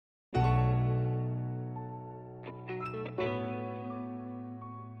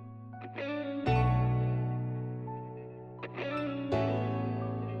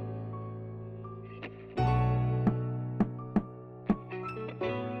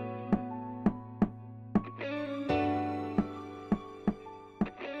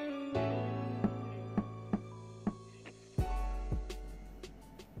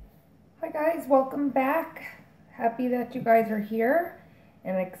guys, welcome back. Happy that you guys are here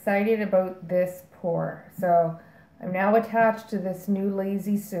and excited about this pour. So I'm now attached to this new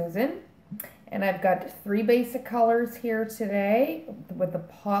Lazy Susan, and I've got 3 basic colors here today with a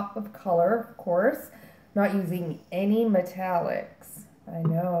pop of color, of course, not using any metallics. I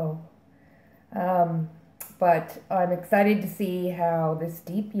know. But I'm excited to see how this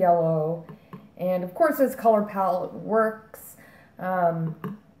deep yellow and of course this color palette works.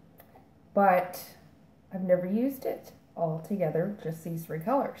 But I've never used it all together, just these 3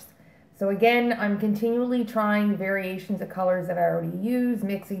 colors. So again, I'm continually trying variations of colors that I already use,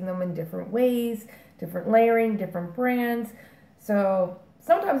 mixing them in different ways, different layering, different brands. So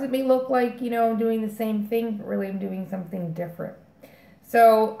sometimes it may look like, I'm doing the same thing, but really I'm doing something different.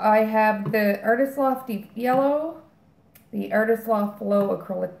 So I have the Artist Loft Deep Yellow, the Artist Loft Flow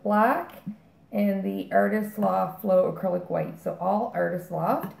Acrylic Black, and the Artist Loft Flow Acrylic White. So all Artist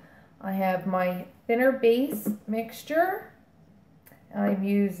Loft. I have my thinner base mixture. I'm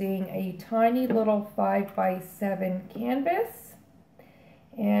using a tiny little 5x7 canvas,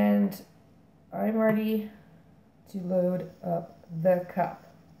 and I'm ready to load up the cup.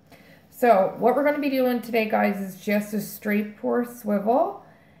 So what we're going to be doing today, guys, is just a straight pour swivel,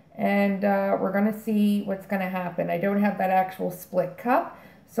 and we're going to see what's going to happen. I don't have that actual split cup,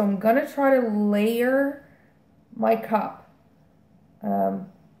 so I'm going to try to layer my cup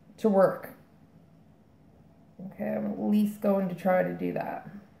to work. Okay, I'm at least going to try to do that.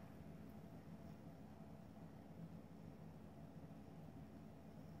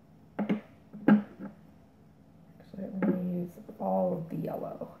 Actually, I'm going to use all of the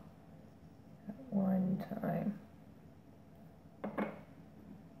yellow at one time.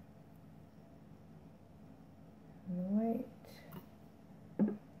 And the white.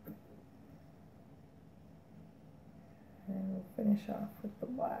 And we'll finish off with the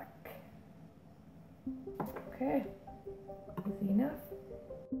black. Okay, easy enough.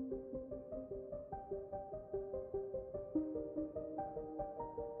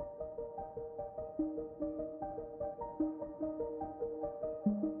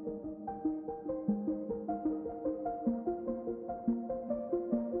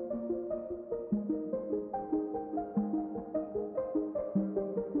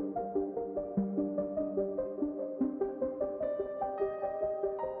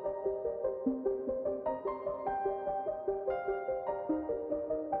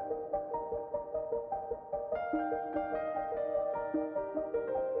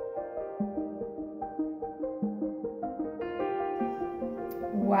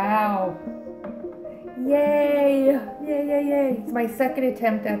 Wow. Yay! Yay, yay, yay. It's my second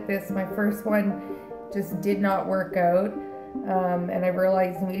attempt at this. My first one just did not work out. And I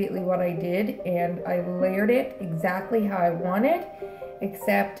realized immediately what I did, and I layered it exactly how I wanted,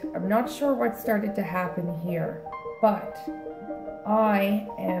 except I'm not sure what started to happen here, but I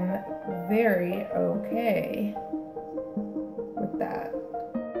am very okay with that.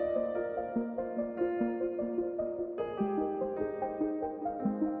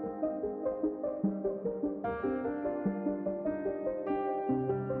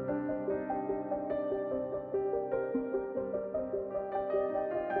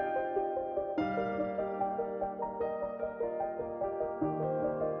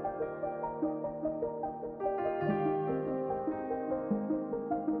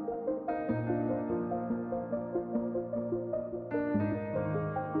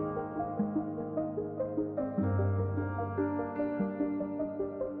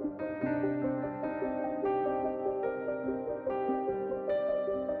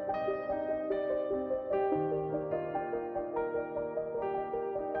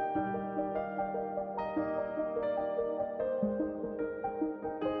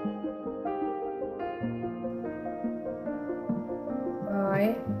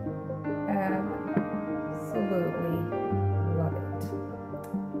 I absolutely love it.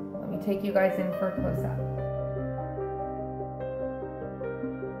 Let me take you guys in for a close-up.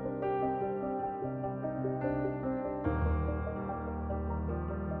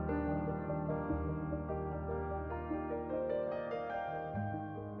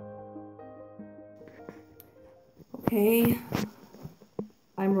 Okay,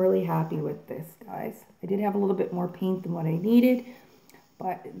 I'm really happy with this, guys. I did have a little bit more paint than what I needed,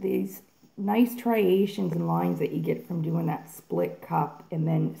 but these nice striations and lines that you get from doing that split cup and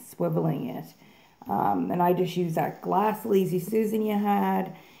then swiveling it. And I just used that glass Lazy Susan you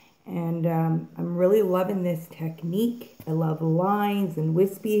had, and I'm really loving this technique. I love lines and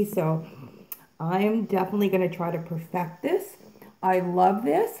wispy, so I'm definitely going to try to perfect this. I love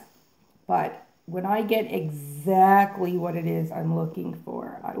this, but when I get exactly what it is I'm looking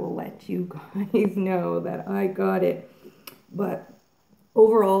for, I will let you guys know that I got it. But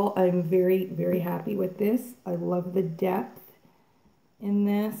overall, I'm very, very happy with this. I love the depth in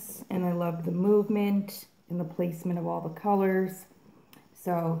this, and I love the movement and the placement of all the colors.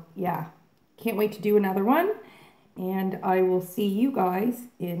 So yeah, can't wait to do another one, and I will see you guys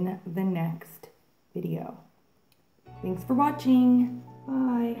in the next video. Thanks for watching.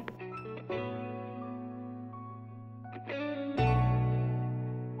 Bye.